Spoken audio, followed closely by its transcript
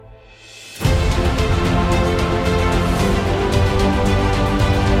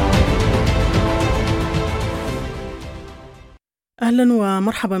أهلا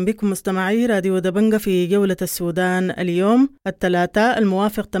ومرحبا بكم مستمعي راديو دبنقا في جولة السودان اليوم الثلاثاء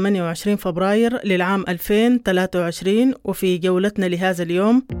الموافق 28 فبراير للعام 2023. وفي جولتنا لهذا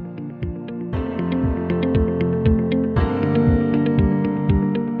اليوم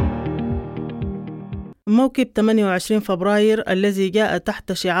موكب 28 فبراير الذي جاء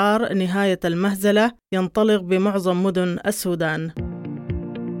تحت شعار نهاية المهزلة ينطلق بمعظم مدن السودان.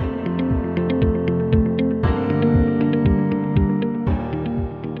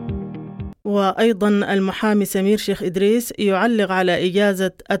 وأيضا المحامي سمير شيخ إدريس يعلق على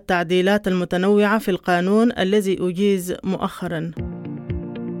إجازة التعديلات المتنوعة في القانون الذي أجيز مؤخرا.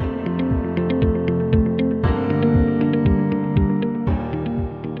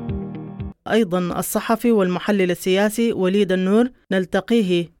 أيضا الصحفي والمحلل السياسي وليد النور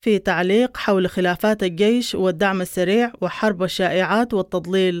نلتقيه في تعليق حول خلافات الجيش والدعم السريع وحرب الشائعات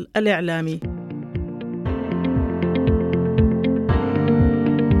والتضليل الإعلامي.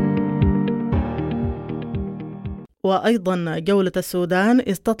 وأيضا جولة السودان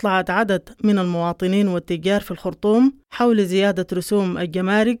استطلعت عدد من المواطنين والتجار في الخرطوم حول زيادة رسوم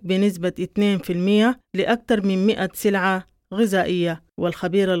الجمارك بنسبة 2% لأكثر من 100 سلعة غذائية.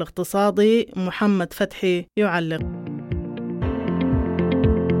 والخبير الاقتصادي محمد فتحي يعلق.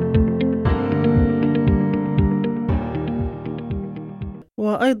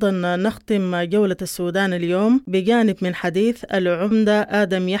 وأيضا نختم جولة السودان اليوم بجانب من حديث العمدة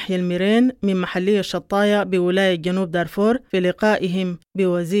آدم يحيى الميرين من محلية الشطاية بولاية جنوب دارفور في لقائهم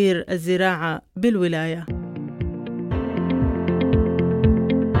بوزير الزراعة بالولاية.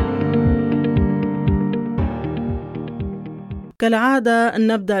 كالعادة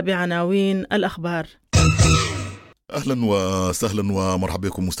نبدأ بعناوين الأخبار. أهلا وسهلا ومرحبا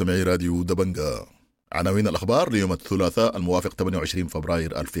بكم مستمعي راديو دبنقا. عناوين الأخبار ليوم الثلاثاء الموافق 28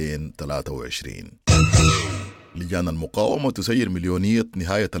 فبراير 2023. لجان المقاومة تسير مليونية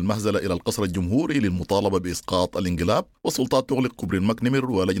نهاية المهزلة إلى القصر الجمهوري للمطالبة بإسقاط الانقلاب، والسلطات تغلق كوبري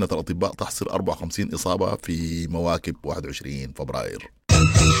المكنمر، ولجنة الأطباء تحصل 54 إصابة في مواكب 21 فبراير.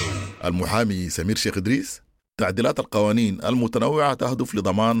 المحامي سمير شيخ إدريس: تعديلات القوانين المتنوعة تهدف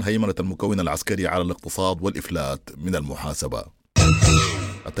لضمان هيمنة المكون العسكري على الاقتصاد والإفلات من المحاسبة.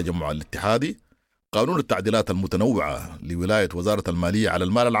 التجمع الاتحادي: قانون التعديلات المتنوعة لولاية وزارة المالية على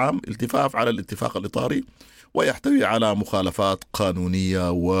المال العام التفاف على الاتفاق الإطاري ويحتوي على مخالفات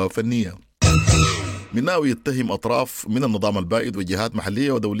قانونية وفنية. مناوي يتهم أطراف من النظام البائد وجهات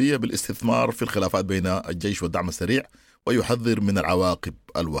محلية ودولية بالاستثمار في الخلافات بين الجيش والدعم السريع ويحذر من العواقب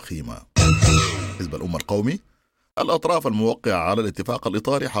الوخيمة. حزب الأمة القومي: الأطراف الموقعة على الاتفاق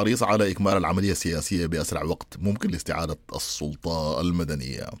الإطاري حريصة على إكمال العملية السياسية بأسرع وقت ممكن لاستعادة السلطة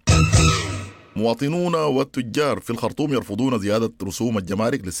المدنية. مواطنون والتجار في الخرطوم يرفضون زيادة رسوم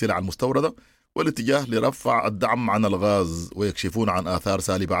الجمارك للسلع المستوردة والاتجاه لرفع الدعم عن الغاز ويكشفون عن آثار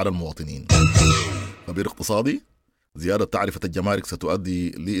سالبة على المواطنين. خبير اقتصادي: زيادة تعرفة الجمارك ستؤدي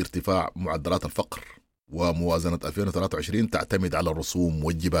لارتفاع معدلات الفقر، وموازنة 2023 تعتمد على الرسوم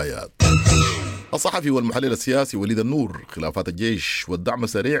والجبايات. الصحفي والمحلل السياسي وليد النور: خلافات الجيش والدعم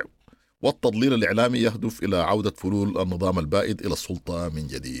السريع والتضليل الإعلامي يهدف إلى عودة فلول النظام البائد إلى السلطة من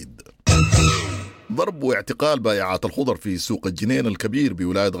جديد. ضرب واعتقال بائعات الخضر في سوق الجنين الكبير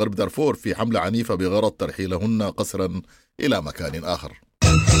بولاية غرب دارفور في حملة عنيفة بغرض ترحيلهن قسرا إلى مكان آخر.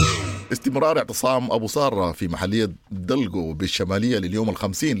 استمرار اعتصام أبو سارة في محلية دلقو بالشمالية لليوم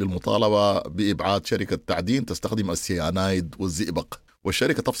 50 للمطالبة بإبعاد شركة تعدين تستخدم السيانايد والزئبق،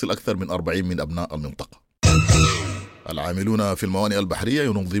 والشركة تفصل أكثر من 40 من أبناء المنطقة. العاملون في الموانئ البحرية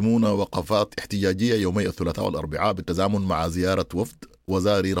ينظمون وقفات احتجاجية يومي الثلاثاء والأربعاء بالتزامن مع زيارة وفد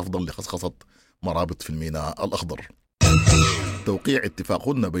وزاري رفضا لخصخصة مرابط في الميناء الأخضر. توقيع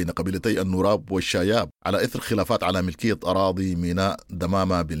اتفاقهن بين قبيلتي النوراب والشاياب على إثر خلافات على ملكية أراضي ميناء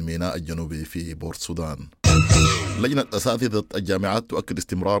دمامة بالميناء الجنوبي في بورت السودان. لجنة أساتذة الجامعات تؤكد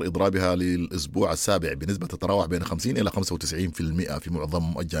استمرار إضرابها للأسبوع السابع بنسبة تتراوح بين 50 إلى 95% في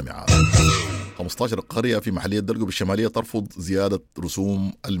معظم الجامعات. 15 قرية في محلية دلقو بالشمالية ترفض زيادة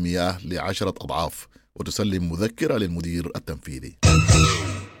رسوم المياه ل10 أضعاف وتسلم مذكرة للمدير التنفيذي.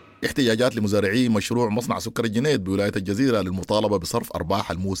 احتجاجات لمزارعي مشروع مصنع سكر الجنيد بولاية الجزيرة للمطالبة بصرف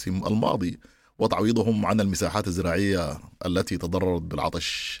أرباح الموسم الماضي وتعويضهم عن المساحات الزراعية التي تضررت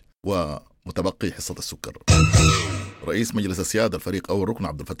بالعطش ومتبقي حصة السكر. رئيس مجلس السيادة الفريق أول ركن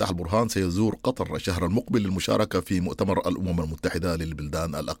عبد الفتاح البرهان سيزور قطر الشهر المقبل للمشاركة في مؤتمر الأمم المتحدة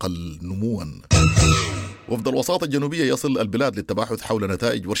للبلدان الأقل نمواً. وفد الوساطة الجنوبية يصل البلاد للتباحث حول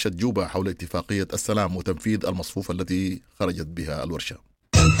نتائج ورشة جوبة حول اتفاقية السلام وتنفيذ المصفوفة التي خرجت بها الورشة.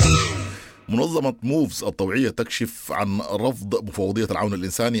 منظمة موفز الطوعية تكشف عن رفض مفوضية العون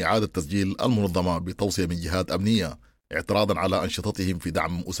الإنساني إعادة تسجيل المنظمة بتوصية من جهات أمنية اعتراضا على أنشطتهم في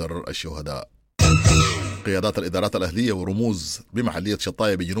دعم أسر الشهداء. قيادات الإدارات الأهلية ورموز بمحلية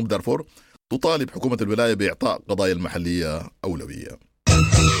شطاية بجنوب دارفور تطالب حكومة الولاية بإعطاء قضايا المحلية أولوية.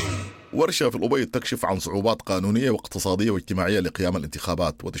 ورشة في الأبيض تكشف عن صعوبات قانونية واقتصادية واجتماعية لقيام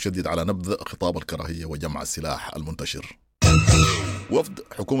الانتخابات وتشدد على نبذ خطاب الكراهية وجمع السلاح المنتشر. وفد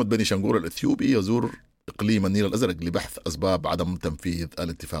حكومة بني شنغور الإثيوبي يزور إقليم النيل الأزرق لبحث أسباب عدم تنفيذ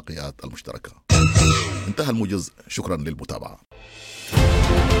الاتفاقيات المشتركة. انتهى الموجز، شكرا للمتابعة.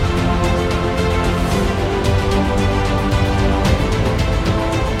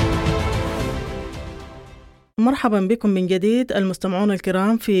 مرحبا بكم من جديد المستمعون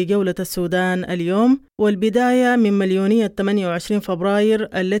الكرام في جولة السودان اليوم، والبداية من مليونية 28 فبراير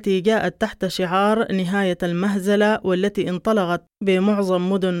التي جاءت تحت شعار نهاية المهزلة والتي انطلقت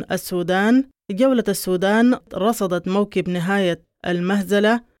بمعظم مدن السودان. جولة السودان رصدت موكب نهاية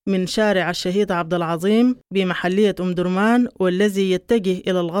المهزلة من شارع الشهيد عبد العظيم بمحلية درمان والذي يتجه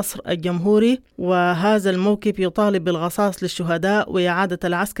إلى القصر الجمهوري، وهذا الموكب يطالب بالقصاص للشهداء وإعادة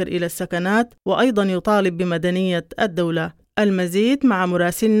العسكر إلى السكنات، وأيضا يطالب بمدنية الدولة. المزيد مع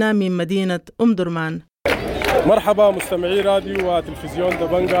مراسلنا من مدينة درمان. مرحبا مستمعي راديو وتلفزيون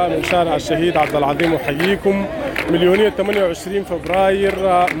دبنقا من شارع الشهيد عبد العظيم، وحييكم مليونية 28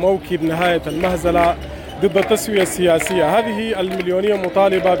 فبراير موكب نهاية المهزلة ضد التسوية السياسية. هذه المليونية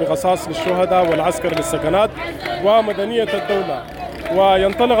مطالبة بقصاص للشهداء والعسكر للسكنات ومدنية الدولة،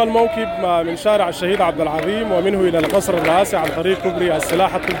 وينطلق الموكب من شارع الشهيد عبد العظيم ومنه إلى القصر الرئاسي عن طريق كوبري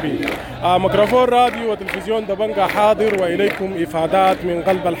السلاح الطبي. ميكروفون راديو وتلفزيون دبنقا حاضر وإليكم إفادات من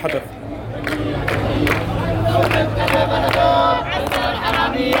قلب الحدث.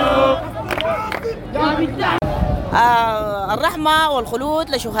 الرحمة والخلود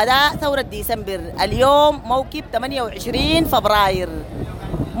لشهداء ثورة ديسمبر. اليوم موكب 28 فبراير،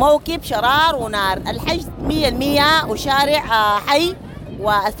 موكب شرار ونار، الحشد 100% وشارع حي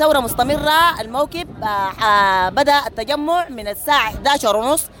والثورة مستمرة. الموكب بدأ التجمع من الساعة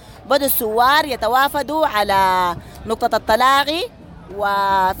 11:30، بدأ الثوار يتوافدوا على نقطة التلاقي،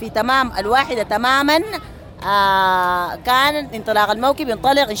 وفي تمام 1 تماما كان انطلاق الموكب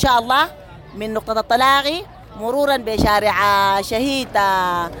ينطلق إن شاء الله من نقطة التلاقي مرورا بشارع الشهيد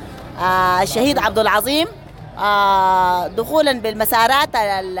عبد العظيم، دخولا بالمسارات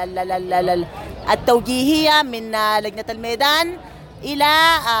التوجيهية من لجنة الميدان إلى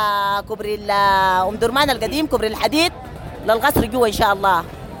كوبري درمان القديم، كوبري الحديد للقصر جوا إن شاء الله.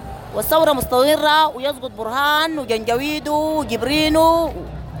 والثورة مستمرة ويسقط برهان وجنجويدو وجبرينو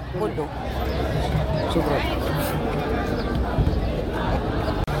كله. شكرا.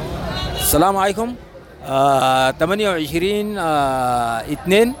 السلام عليكم.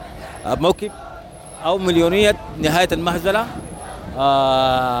 28/2 موكب أو مليونية نهاية المهزلة.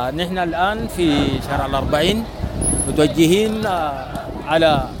 نحن الآن في شارع 40 متوجهين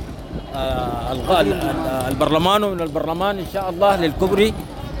على البرلمان، ومن البرلمان إن شاء الله للكوبري،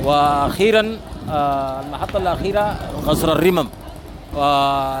 وأخيرا المحطة الأخيرة قصر الرمم.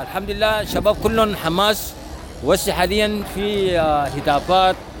 والحمد لله الشباب كلهم حماس، وهسه حاليا في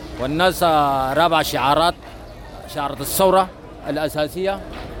هتافات والناس رابعة شعارات الثورة الأساسية.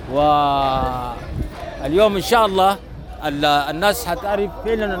 واليوم إن شاء الله الناس حتعرف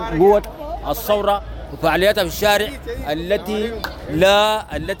فعلا قوة الثورة وفعالياتها في الشارع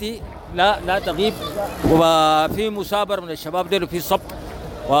التي لا تغيب، وفي مثابرة من الشباب دول وفي صبر،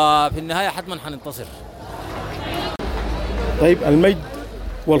 وفي النهاية حتما حننتصر. طيب، المجد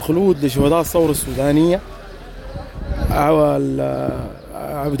والخلود لشهداء الثورة السودانية،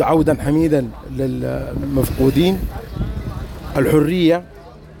 عودا حميدا للمفقودين، الحرية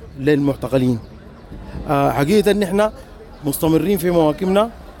للمعتقلين. حقيقة نحن مستمرين في مواقفنا،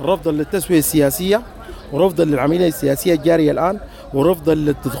 رفضا للتسوية السياسية ورفضا للعملية السياسية الجارية الآن ورفضا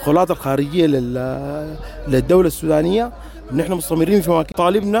للتدخلات الخارجية للدولة السودانية. نحن مستمرين في مواقف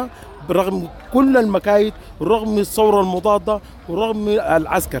طالبنا برغم كل المكايد ورغم الثورة المضادة ورغم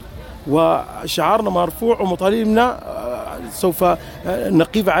العسكر، وشعارنا مرفوع ومطالبنا سوف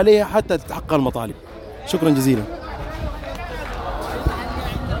نقيف عليها حتى تتحقق المطالب. شكرا جزيلا.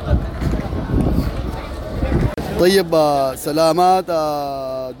 طيب، سلامات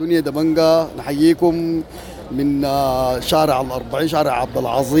دنيا دبنقا، نحييكم من شارع 40 شارع عبد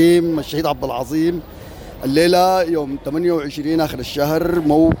العظيم الشهيد عبد العظيم. الليلة يوم 28 آخر الشهر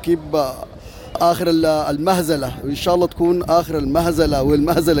موكب آخر المهزلة، وإن شاء الله تكون آخر المهزلة.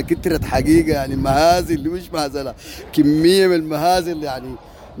 والمهزلة كترت حقيقة، يعني مهازل مش مهزلة، كمية من المهازل يعني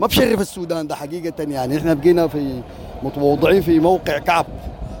ما بشرف السودان ده حقيقة. يعني إحنا بقينا في متواضعين في موقع كعب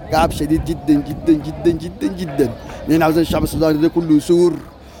شديد جدا جدا جدا جدا جدا. نحن عاوزين الشعب السوداني ده كله يسور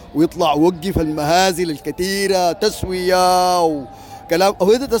ويطلع وقف المهازل الكثيرة تسوية وكلام.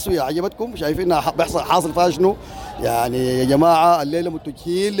 هو ده تسوية عجبتكم؟ شايفين بيحصل حاصل فيها شنو؟ يعني يا جماعة الليلة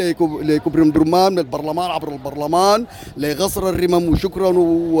متجهين لكبر درمان من البرلمان عبر البرلمان لغصر الرمم، وشكرا،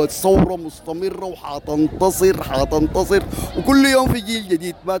 والثورة مستمرة وحتنتصر وكل يوم في جيل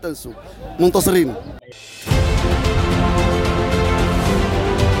جديد، ما تنسوا منتصرين.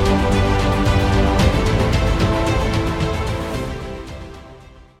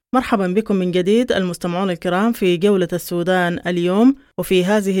 مرحبا بكم من جديد المستمعون الكرام في جولة السودان اليوم، وفي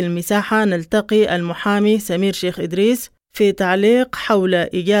هذه المساحة نلتقي المحامي سمير شيخ إدريس في تعليق حول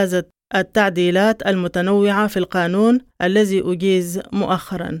إجازة التعديلات المتنوعة في القانون الذي أجيز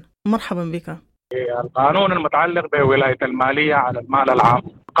مؤخرا. مرحبا بك. القانون المتعلق بولاية المالية على المال العام،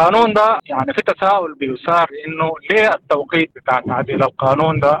 القانون ده يعني في تساؤل بيثار انه ليه التوقيت بتاع تعديل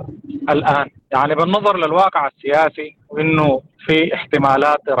القانون ده الان؟ يعني بالنظر للواقع السياسي وانه في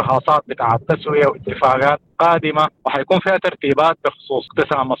احتمالات رهاصات بتاع التسوية واتفاقات قادمة وحيكون فيها ترتيبات بخصوص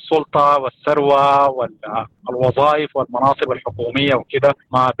اقتسام السلطة والثروة والوظائف والمناصب الحكومية وكده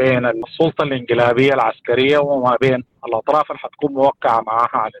ما بين السلطة الانقلابية العسكرية وما بين الأطراف اللي حتكون موقعة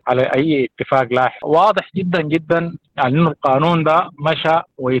معها على أي اتفاق لاحق. واضح جدا جدا يعني إنه القانون ده مشى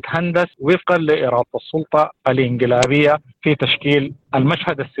ويتهندس وفقا لإرادة السلطة الانقلابية في تشكيل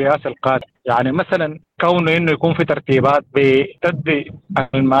المشهد السياسي القادم. يعني مثلا كونه إنه يكون في ترتيبات بتدي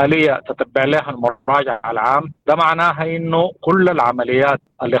المالية تتبع لها المراجعة العام، ده معناها إنه كل العمليات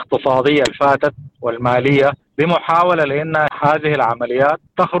الاقتصادية الفاتت والمالية بمحاولة لأن هذه العمليات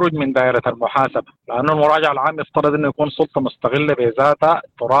تخرج من دائرة المحاسبة، لأن المراجع العام يفترض أنه يكون سلطة مستغلة بذاتها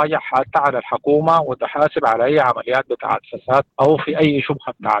تراجع حتى على الحكومة وتحاسب على أي عمليات بتاعت فساد أو في أي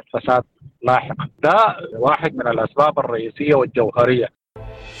شبهة بتاعت فساد لاحقا. ده واحد من الأسباب الرئيسية والجوهرية.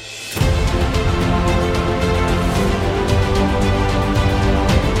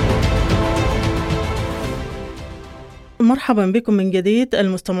 مرحبا بكم من جديد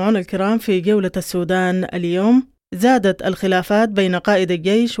المستمعون الكرام في جولة السودان اليوم. زادت الخلافات بين قائد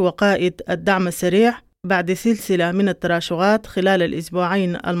الجيش وقائد الدعم السريع بعد سلسلة من التراشقات خلال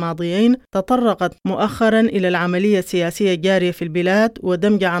الأسبوعين الماضيين تطرقت مؤخرا إلى العملية السياسية الجارية في البلاد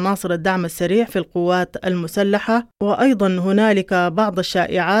ودمج عناصر الدعم السريع في القوات المسلحة، وأيضا هنالك بعض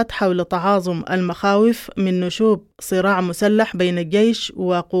الشائعات حول تعاظم المخاوف من نشوب صراع مسلح بين الجيش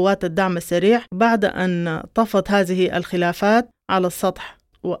وقوات الدعم السريع بعد أن طفت هذه الخلافات على السطح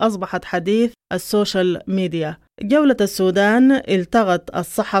وأصبحت حديث السوشيال ميديا. جولة السودان التغت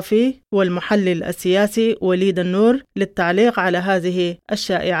الصحفي والمحلل السياسي وليد النور للتعليق على هذه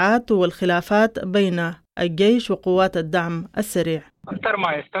الشائعات والخلافات بين الجيش وقوات الدعم السريع. أكثر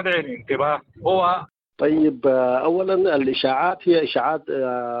ما يستدعي الانتباه هو طيب، أولا الإشاعات هي إشاعات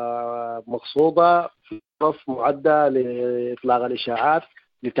مقصودة في ظرف معدة لإطلاق الإشاعات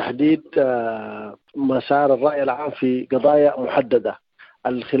لتحديد مسار الرأي العام في قضايا محددة.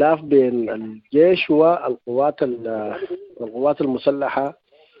 الخلاف بين الجيش والقوات المسلحة،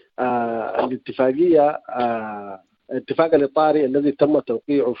 الاتفاقية الاتفاق الإطاري الذي تم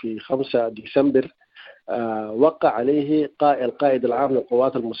توقيعه في 5 ديسمبر وقع عليه القائد العام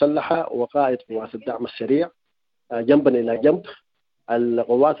للقوات المسلحة وقائد قوات الدعم السريع جنبا إلى جنب.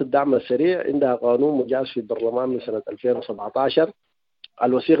 القوات الدعم السريع عندها قانون مجاز في البرلمان من سنة 2017.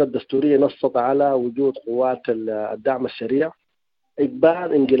 الوثيقة الدستورية نصت على وجود قوات الدعم السريع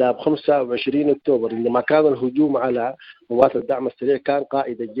إقبال انقلاب 25 أكتوبر. عندما كان الهجوم على قوات الدعم السريع كان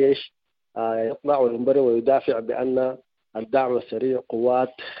قائد الجيش يطلع وينبري ويدافع بأن الدعم السريع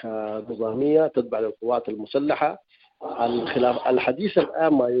قوات نظامية تتبع للقوات المسلحة. الخلاف الحديث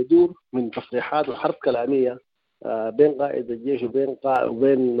الآن ما يدور من تصريحات وحرب كلامية بين قائد الجيش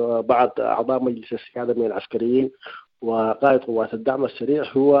وبين بعض أعضاء مجلس السيادة من العسكريين وقائد قوات الدعم السريع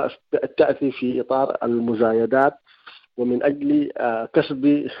هو تأتي في إطار المزايدات ومن أجل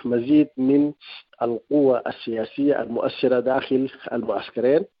كسب مزيد من القوة السياسية المؤثرة داخل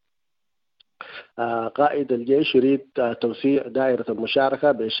المعسكرين. قائد الجيش يريد توسيع دائرة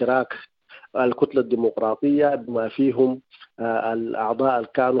المشاركة بإشراك الكتلة الديمقراطية بما فيهم الأعضاء اللي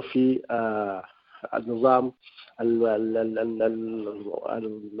كانوا في النظام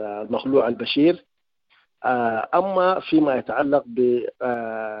المخلوع البشير. أما فيما يتعلق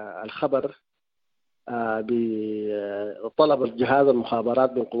بالخبر بطلب الجهاز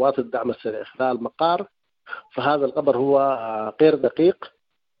المخابرات من قوات الدعم السريع إخلاء المقار، فهذا الخبر هو غير دقيق.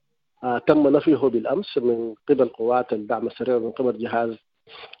 تم نفيه بالأمس من قبل قوات الدعم السريع ومن قبل جهاز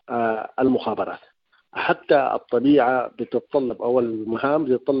المخابرات. حتى الطبيعة بتتطلب أو المهام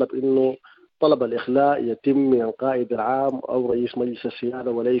بتتطلب إنه طلب الإخلاء يتم من القائد العام أو رئيس مجلس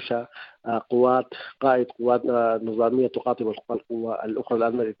السيادة، وليس قائد قوات نظامية تقاطب القوى الأخرى،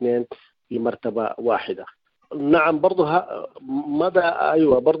 لأن الاثنين في مرتبة واحدة. نعم برضو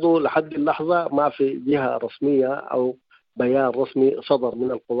برضو لحد اللحظة ما في جهة رسمية أو بيان رسمي صدر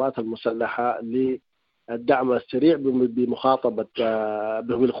من القوات المسلحة للدعم السريع بمخاطبة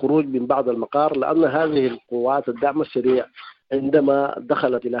بالخروج من بعض المقار، لأن هذه القوات الدعم السريع عندما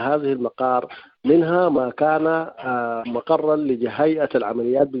دخلت إلى هذه المقار منها ما كان مقرا لهيئة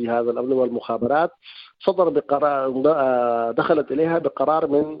العمليات بجهاز الأمن والمخابرات، صدر بقرار دخلت إليها بقرار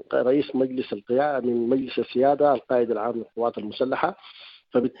من رئيس مجلس من مجلس السيادة القائد العام للقوات المسلحة.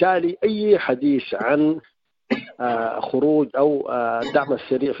 فبالتالي أي حديث عن خروج أو الدعم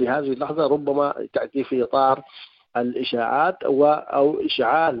السريع في هذه اللحظة ربما تأتي في إطار الإشاعات أو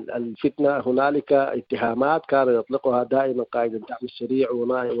إشعال الفتنة. هنالك اتهامات كان يطلقها دائما قائد الدعم السريع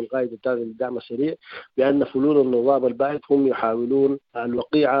والقائد الثاني للدعم السريع بأن فلول النظام البائد هم يحاولون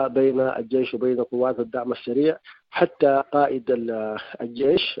الوقيعة بين الجيش وبين قوات الدعم السريع. حتى قائد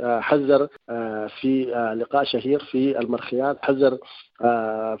الجيش حذر في لقاء شهير في المرخيات، حذر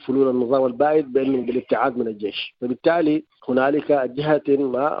فلول النظام البائد بالابتعاد من الجيش. فبالتالي هنالك جهة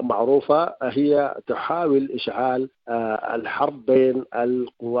ما معروفة هي تحاول إشعال الحرب بين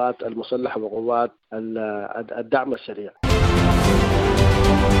القوات المسلحة وقوات الدعم السريع.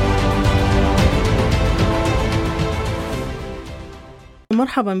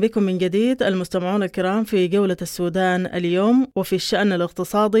 مرحبا بكم من جديد المستمعون الكرام في جولة السودان اليوم. وفي الشأن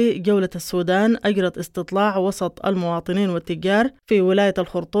الاقتصادي، جولة السودان أجرت استطلاع وسط المواطنين والتجار في ولاية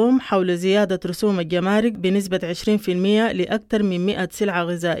الخرطوم حول زيادة رسوم الجمارك بنسبة 20% لأكثر من 100 سلعة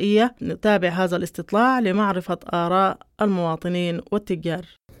غذائية. نتابع هذا الاستطلاع لمعرفة آراء المواطنين والتجار.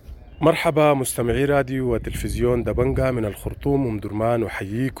 مرحبا مستمعي راديو وتلفزيون دبنقا من الخرطوم ومدرمان،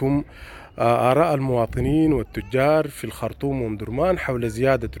 وحييكم. آراء المواطنين والتجار في الخرطوم ومدرمان حول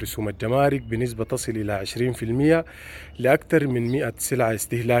زيادة رسوم الجمارك بنسبة تصل إلى 20% لأكثر من 100 سلعة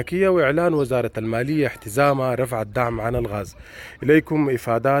استهلاكية، وإعلان وزارة المالية احتزامها رفع الدعم عن الغاز. إليكم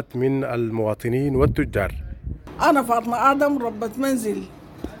إفادات من المواطنين والتجار. أنا فاطمة آدم ربة منزل،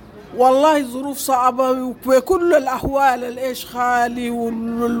 والله الظروف صعبة وكل الأحوال، الإيش خالي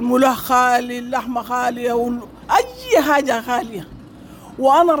والملح خالي، اللحمة خالية، أي حاجة خالية،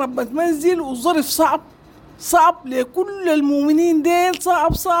 وأنا ربة منزل والظرف صعب لكل المؤمنين ديل،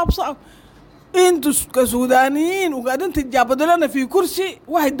 صعب. انتوا كسودانيين وقاعدين تتجابدوا لنا في كرسي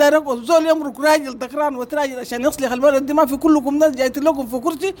واحد داير يقعد، زول يمرك راجل دكران وتراجل عشان يصلح البلد دي. ما في كلكم ناس جايين لكم في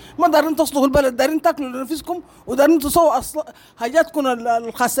كرسي ما دارين تصلحوا البلد، دارين تاكلوا لنفسكم ودارين تسووا حاجاتكم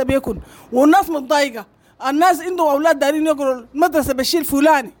الخاصة بيكم، والناس متضايقة. الناس عندهم أولاد دارين يقولوا المدرسة بشيل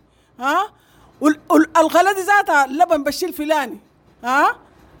فلاني، الخلدي ذاتها اللبن بشيل فلاني،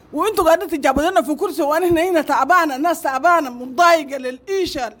 وانتوا قاعدين تجابوا لنا في كرسي، وانا هنا تعبانه، الناس تعبانه متضايقه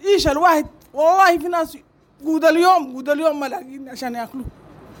للعيشه الواحد. والله في ناس قود اليوم ما لاقين عشان ياكلوا.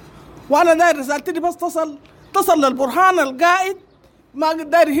 وانا داير رسالتي بس تصل للبرهان القائد، ما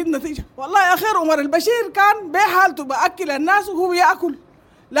داير يهد نتيجه. والله اخير عمر البشير كان بحالته باكل الناس وهو ياكل،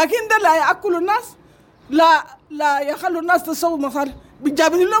 لكن ده لا ياكلوا الناس، لا يخلوا الناس تسوي مصالح.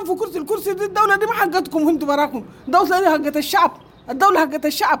 بتجابدوا لهم في كرسي، الكرسي دي الدوله دي ما حقتكم وانتوا براكم، الدوله دي حقت الشعب، الدولة حقت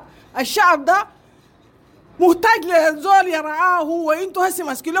الشعب ده محتاج لزول يرعاه هو. انتوا هسه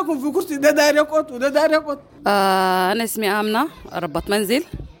ماسكين لكم في كرسي، ده داير يقعد وده داير يقعد. انا اسمي آمنة ربة منزل.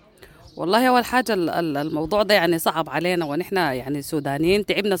 والله أول حاجة الموضوع ده يعني صعب علينا، ونحن يعني سودانيين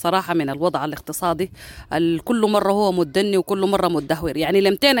تعبنا صراحة من الوضع الاقتصادي. كل مرة هو مدني وكل مرة مدهور، يعني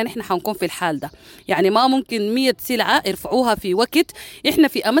لمتين نحن حنكون في الحال ده. يعني ما ممكن 100 سلعة يرفعوها في وقت احنا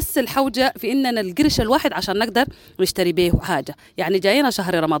في أمس الحوجة في إننا القرش الواحد عشان نقدر نشتري به حاجة. يعني جاينا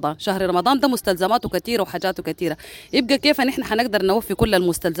شهر رمضان ده مستلزماته كثيرة وحاجاته كثيرة. يبقى كيف نحن حنقدر نوفي كل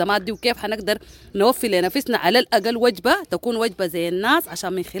المستلزمات دي، وكيف حنقدر نوفي لنفسنا على الأقل وجبة تكون وجبة زي الناس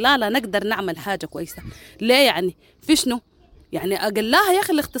عشان من خلالها نقدر نعمل حاجة كويسة. ليه يعني في شنو؟ يعني أقلها يا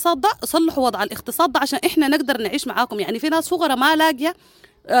أخي الاقتصاد ده، صلحوا وضع الاقتصاد ده عشان إحنا نقدر نعيش معاكم. يعني في ناس فقراء ما لاقية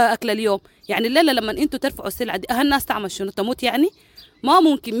أكل اليوم. يعني الليلة لما أنتوا ترفعوا السلعة دي الناس تعمل شنو؟ تموت يعني؟ ما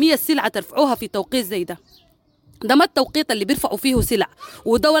ممكن 100 سلعة ترفعوها في توقيت زي ده ما التوقيت اللي بيرفعوا فيه سلع،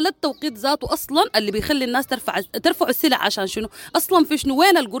 وده ولا التوقيت ذاته اصلا اللي بيخلي الناس ترفع السلع. عشان شنو اصلا؟ في شنو؟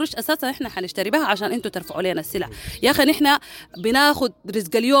 وين القروش اساسا احنا حنشتري بها عشان انتوا ترفعوا لنا السلع؟ يا اخي نحن بناخد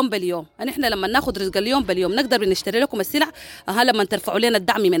رزق اليوم باليوم، نحن لما ناخد رزق اليوم باليوم نقدر بنشتري لكم السلع. لما ترفعوا لنا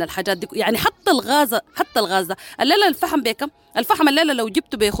الدعم من الحاجات دي، يعني حتى الغاز الليله الفحم بكم؟ الفحم الليله لو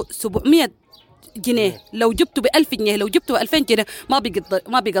جبته ب 700 جنيه، لو جبته ب1000 جنيه، لو جبته ب2000 جنيه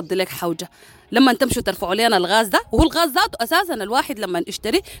ما بيقضي لك حوجة. لما تمشوا ترفعوا لنا الغاز ده، وهو الغاز ذاته اساسا الواحد لما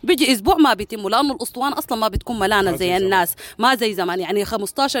يشتري بيجي اسبوع ما بيتم، لانه الاسطوانه اصلا ما بتكون ملانه زي الناس، ما زي زمان. يعني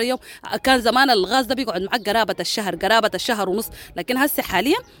 15 يوم كان زمان الغاز ده بيقعد معك قرابه الشهر ونص، لكن هسه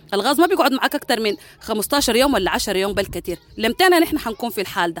حاليا الغاز ما بيقعد معك اكثر من 15 يوم ولا 10 يوم بالكثير. لمتين نحن حنكون في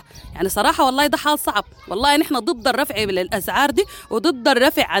الحال ده؟ يعني صراحه والله ده حال صعب. والله نحن ضد الرفع بالاسعار دي، وضد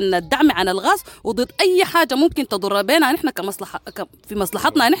الرفع عن الدعم عن الغاز، وضد اي حاجه ممكن تضر بنا نحن في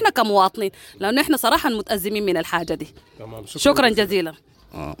مصلحتنا نحن كمواطنين، لأنه إحنا صراحة متأزمين من الحاجة دي. تمام. شكرا جزيلا.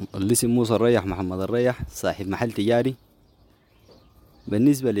 الاسم موسى الريح، محمد الريح، صاحب محل تجاري.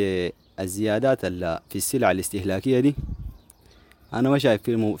 بالنسبة للزيادات في السلع الاستهلاكية دي، أنا ما شايف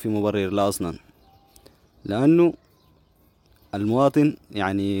في مبرر لا أصلا، لأنه المواطن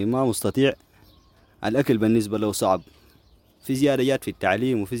يعني ما مستطيع، الأكل بالنسبة له صعب، في زيادة جات في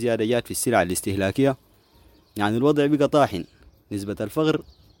التعليم وفي زيادة جات في السلع الاستهلاكية. يعني الوضع بقى طاحن. نسبة الفقر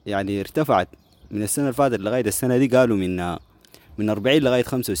يعني ارتفعت من السنة اللي فاتت لغاية السنة دي، قالوا من 40 لغاية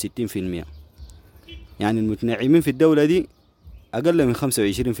 65%. يعني المتنعمين في الدولة دي أقل من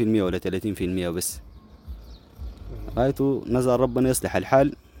 25% ولا 30% بس. غايته نزل ربنا يصلح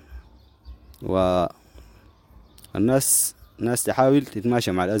الحال، والناس تحاول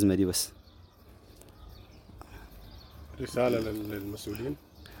تتماشى مع الأزمة دي بس. رسالة للمسؤولين؟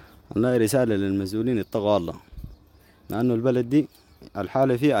 والله رسالة للمسؤولين اتقوا الله، لأنه البلد دي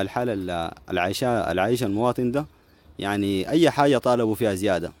الحالة فيها الحالة العيش المواطن ده، يعني أي حاجة طالبوا فيها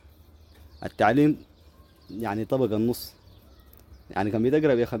زيادة. التعليم يعني طبق النص، يعني كان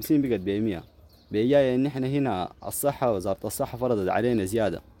بيتقرب ب50 بقت ب100. بيجاي إن إحنا هنا الصحة، وزارة الصحة فرضت علينا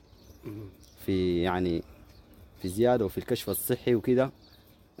زيادة في زيادة وفي الكشف الصحي وكده،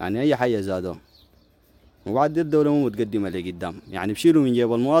 يعني أي حاجة زادوا. وبعد الدولة مو متقدمة لقدام، يعني بشيلوا من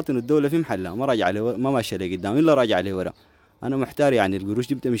جيب المواطن والدولة في محلها، ما راجع ما ماشية لقدام إلا راجع لورا. أنا محتار، يعني القروش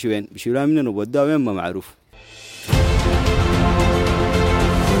دي بتمشي وين؟ بشيلوها مننا وبودوها وين ما معروف.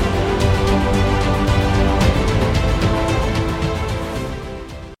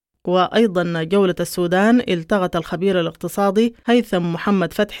 وأيضا جولة السودان التقت الخبير الاقتصادي هيثم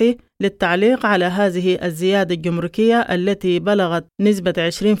محمد فتحي للتعليق على هذه الزيادة الجمركية التي بلغت نسبة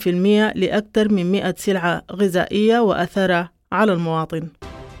 20% لأكثر من 100 سلعة غذائية وأثرها على المواطن.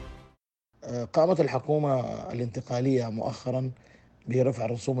 قامت الحكومة الانتقالية مؤخرا برفع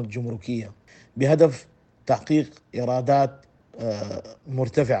الرسوم الجمركية بهدف تحقيق إيرادات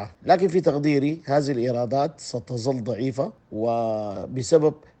مرتفعة، لكن في تقديري هذه الإيرادات ستظل ضعيفة،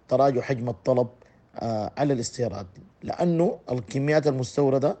 وبسبب تراجع حجم الطلب على الاستيراد، لأنه الكميات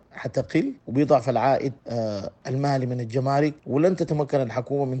المستوردة حتقل وبيضعف العائد المالي من الجمارك، ولن تتمكن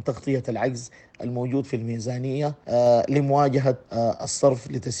الحكومة من تغطية العجز الموجود في الميزانية لمواجهة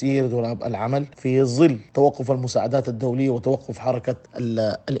الصرف لتسيير دولاب العمل في ظل توقف المساعدات الدولية وتوقف حركة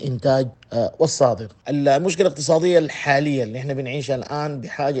الإنتاج والصادر. المشكلة الاقتصادية الحالية اللي احنا بنعيشها الآن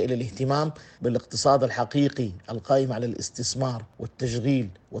بحاجة إلى الاهتمام بالاقتصاد الحقيقي القائم على الاستثمار والتشغيل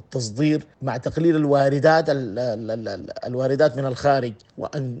والتصدير، مع تقليل الواردات من الخارج،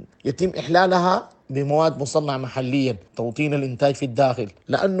 وأن يتم إحلالها بمواد مصنعة محليا، توطين الإنتاج في الداخل،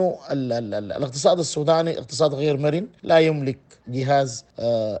 لأنه الاقتصاد السوداني اقتصاد غير مرن، لا يملك جهاز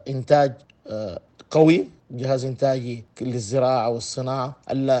إنتاج قوي، جهاز إنتاجي للزراعة والصناعة.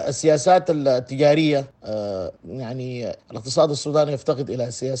 السياسات التجارية، يعني الاقتصاد السوداني يفتقد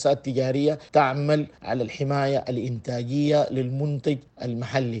إلى سياسات تجارية تعمل على الحماية الإنتاجية للمنتج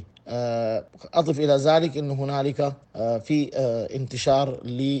المحلي. أضف إلى ذلك أن هنالك في انتشار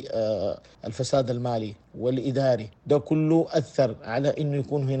للفساد المالي والإداري، ده كله أثر على أنه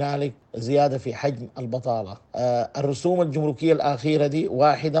يكون هنالك زيادة في حجم البطالة. الرسوم الجمركية الأخيرة دي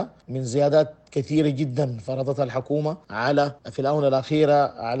واحدة من زيادات كثيرة جدا فرضتها الحكومة في الآونة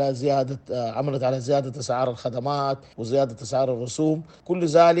الأخيرة على عملت على زيادة أسعار الخدمات وزيادة أسعار الرسوم، كل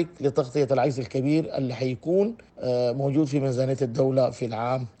ذلك لتغطية العجز الكبير اللي حيكون موجود في ميزانية الدولة في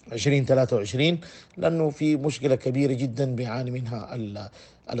العام 2023، لأنه في مشكلة كبيرة جدا بيعاني منها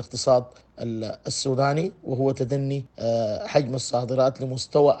الاقتصاد السوداني، وهو تدني حجم الصادرات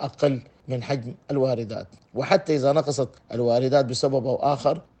لمستوى أقل من حجم الواردات. وحتى إذا نقصت الواردات بسبب أو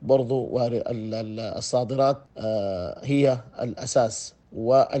آخر، برضو الصادرات هي الأساس،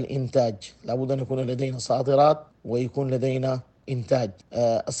 والإنتاج لابد أن يكون لدينا صادرات ويكون لدينا إنتاج.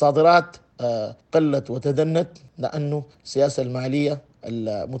 الصادرات قلت وتدنت لأنه السياسة المالية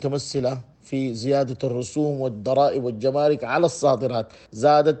المتمثلة في زيادة الرسوم والضرائب والجمارك على الصادرات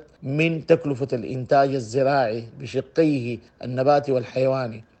زادت من تكلفة الإنتاج الزراعي بشقيه النباتي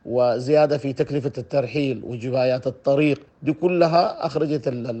والحيواني وزيادة في تكلفة الترحيل وجبايات الطريق، دي كلها أخرجت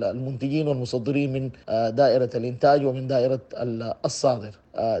المنتجين والمصدرين من دائرة الإنتاج ومن دائرة الصادر.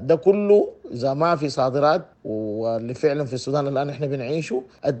 ده كله إذا ما في صادرات، واللي فعلا في السودان الآن إحنا بنعيشه،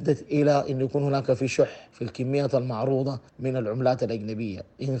 أدت إلى أن يكون هناك في شح في الكميات المعروضة من العملات الأجنبية.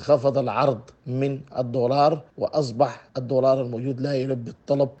 انخفض العرض من الدولار وأصبح الدولار الموجود لا يلبي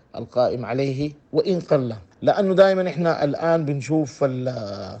الطلب القائم عليه وإن قل، لأنه دائما إحنا الآن بنشوف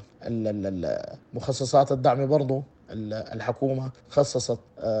مخصصات الدعم برضو الحكومة خصصت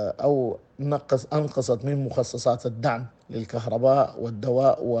أو أنقصت من مخصصات الدعم للكهرباء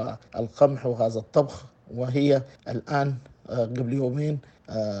والدواء والقمح وغاز الطبخ، وهي الآن قبل يومين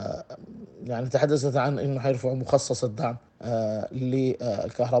يعني تحدثت عن أنه حيرفعوا مخصص الدعم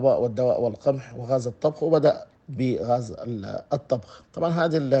للكهرباء والدواء والقمح وغاز الطبخ، وبدأ بغاز الطبخ. طبعا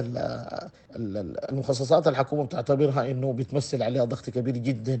هذه المخصصات الحكومة بتعتبرها أنه بتمثل عليها ضغط كبير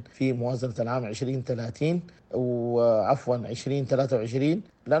جدا في موازنة العام 2030 وعفوا 2023،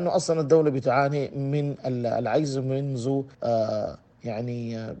 لأنه أصلا الدولة بتعاني من العجز منذ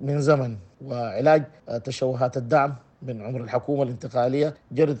يعني من زمن، وعلاج تشوهات الدعم من عمر الحكومة الانتقالية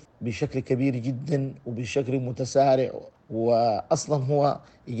جرت بشكل كبير جدا وبشكل متسارع، وأصلا هو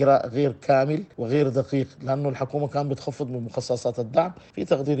إجراء غير كامل وغير دقيق، لأنه الحكومة كان بتخفض من مخصصات الدعم في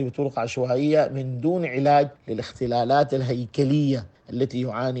تقديري بطرق عشوائية من دون علاج للاختلالات الهيكلية التي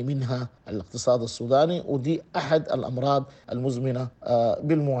يعاني منها الاقتصاد السوداني، ودي أحد الأمراض المزمنة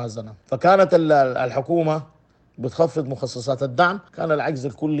بالموازنة. فكانت الحكومة بتخفض مخصصات الدعم، كان العجز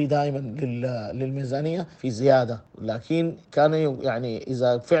الكلي دائما للميزانية في زيادة، لكن كان يعني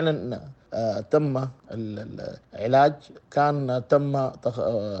إذا فعلا تم العلاج كان تم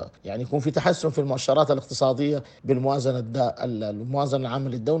يعني يكون في تحسن في المؤشرات الاقتصادية بالموازنة العامة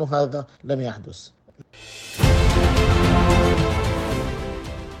للدولة، وهذا لم يحدث.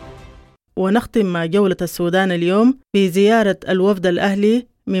 ونختم جولة السودان اليوم بزيارة الوفد الأهلي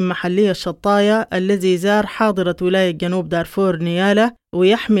من محلية الشطاية الذي زار حاضرة ولاية جنوب دارفور نيالة،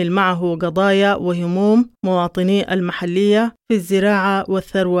 ويحمل معه قضايا وهموم مواطني المحلية في الزراعة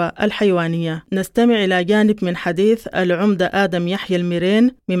والثروة الحيوانية. نستمع إلى جانب من حديث العمدة آدم يحيى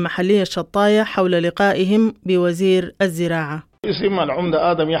الميرين من محلية الشطاية حول لقائهم بوزير الزراعة. اسم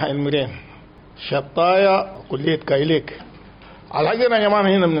العمدة آدم يحيى الميرين، شطاية كلية كايليك. على حقنا يا جماعة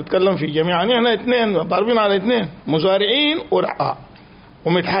هنا بنتكلم في جميعا، احنا اثنين ضاربين على اثنين، مزارعين ورعاء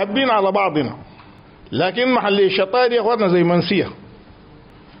ومتحابين على بعضنا، لكن محلية الشطاية دي اخواتنا زي منسية،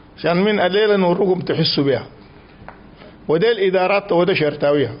 عشان من الليلة نوركم تحسوا بها، وده الإدارات وده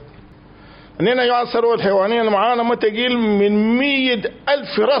شرطاوية. اننا يا الثروة الحيوانية معانا ما تقيل من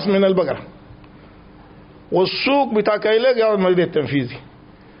 100,000 راس من البقرة، والسوق بتاع كايليك يا المدير التنفيذي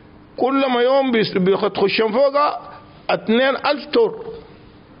كل ما يوم بيخشن فوقها 2,000 طور،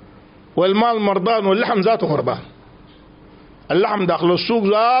 والمال مرضان واللحم ذاته مرضان، اللحم داخل السوق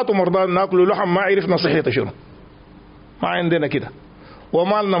ذاته مرضان، ناكله لحم ما عرفنا صحيته شنو، ما عندنا كده،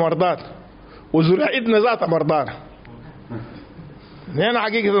 ومالنا مرضان وزراعتنا ذاتها مرضانة. هنا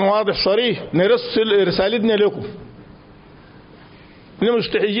حقيقة واضح صريح نرسل رسالتنا لكم،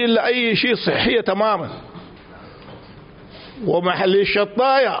 مستحيين لأي شيء صحية تماما. ومحلية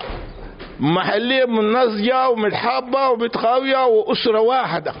الشطاية محلية منسجة ومتحابة ومتخاوية وأسرة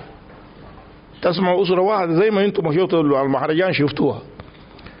واحدة، تسمعوا أسرة واحدة زي ما انتم مشيتوا المهرجان شفتوها.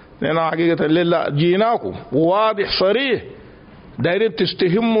 لأن حقيقة الليلة جيناكم واضح صريح دايرين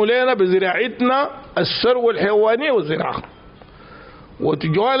تستهموا لنا بزراعتنا الثروة الحيوانية والزراعة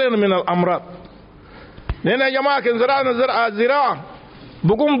وتجوالنا من الأمراض. لأن يا جماعة كان زرعنا الزراعة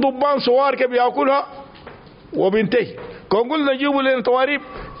بقوم ضبان صوار كيف يأكلها وبنتهي، كون قلنا جيبوا لنا تواريب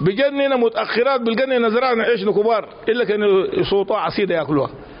بجننا متأخرات بالجنة زرعنا عيشنا كبار إلا كانوا يصوتوا عصيدة يأكلوها.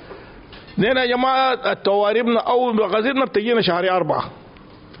 لأن يا جماعة التواريبنا أو غزيرنا بتجينا شهر 4،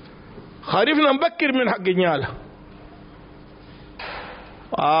 خريفنا مبكر من حق النيالة،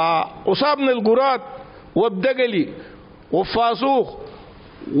 أصابنا القراد والدقلي والفاسوخ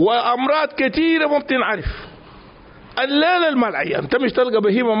وأمراض كثيرة ما بتنعرف. الليلة الملعية أنت مش تلقى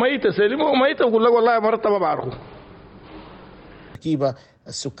بهيمة ميتة سليمة وميتة وقول لك والله مرتبة ما بعرفه. التركيبة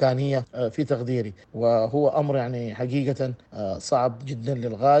السكانية في تقديري، وهو أمر يعني حقيقة صعب جدا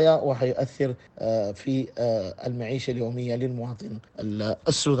للغاية، وحيؤثر في المعيشة اليومية للمواطن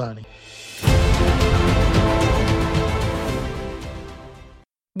السوداني.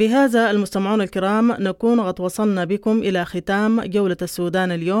 بهذا المستمعون الكرام نكون قد وصلنا بكم إلى ختام جولة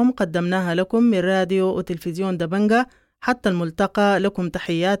السودان اليوم، قدمناها لكم من راديو وتلفزيون دبنقا. حتى الملتقى، لكم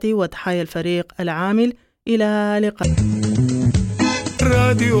تحياتي وتحايا الفريق العامل، إلى لقاء.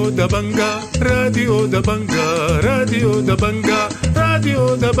 راديو دبنقا، راديو دبنقا، راديو دبنقا.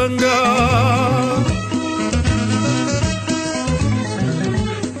 راديو دبنقا.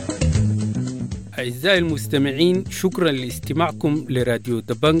 أعزائي المستمعين، شكرا لاستماعكم لراديو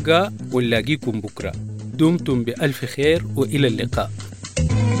دبنقا، ونلاقيكم بكرة. دمتم بألف خير وإلى اللقاء.